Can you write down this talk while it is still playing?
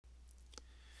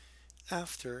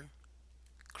After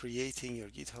creating your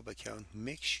GitHub account,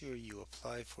 make sure you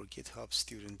apply for GitHub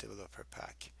Student Developer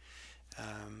Pack.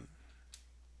 Um,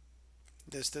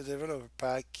 the Developer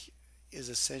Pack is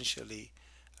essentially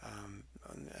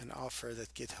an offer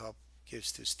that GitHub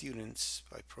gives to students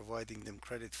by providing them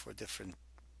credit for different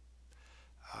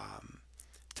um,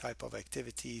 type of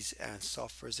activities and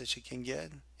softwares that you can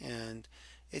get, and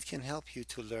it can help you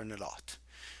to learn a lot.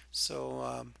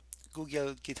 So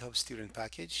Google GitHub Student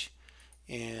Package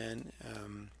and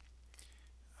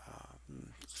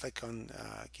click on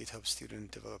GitHub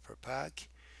Student Developer Pack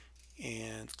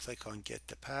and click on Get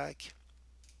the Pack.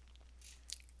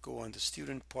 Go on the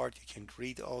student part. You can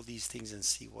read all these things and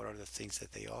see what are the things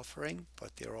that they're offering,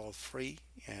 but they're all free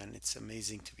and it's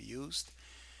amazing to be used.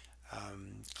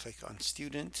 Click on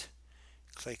student,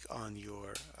 click on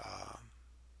your uh,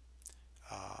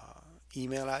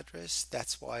 email address.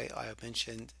 That's why I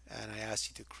mentioned and I asked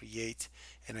you to create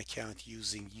an account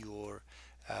using your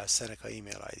Seneca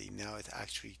email ID. Now it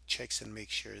actually checks and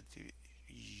makes sure it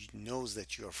knows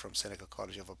that you are from Seneca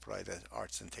College of Applied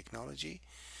Arts and Technology,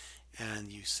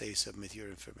 and you say submit your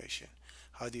information.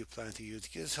 How do you plan to use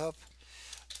GitHub?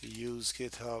 Use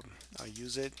GitHub. I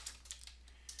use it.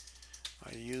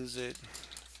 I use it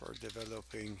for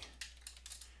developing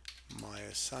my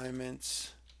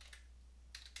assignments,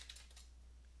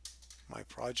 my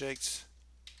projects,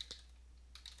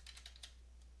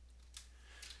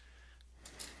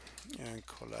 and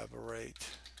collaborate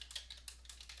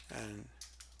and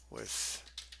with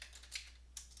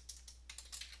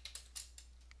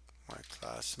my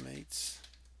classmates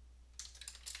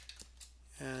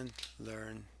and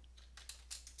learn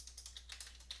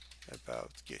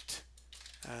about Git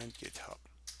and GitHub.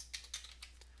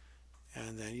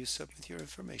 And then you submit your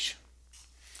information.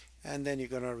 And then you're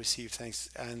going to receive thanks.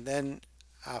 And then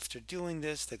after doing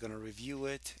this, they're going to review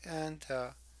it. And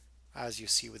as you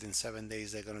see, within 7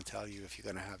 days, they're going to tell you if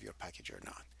you're going to have your package or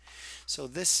not. So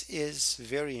this is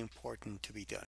very important to be done.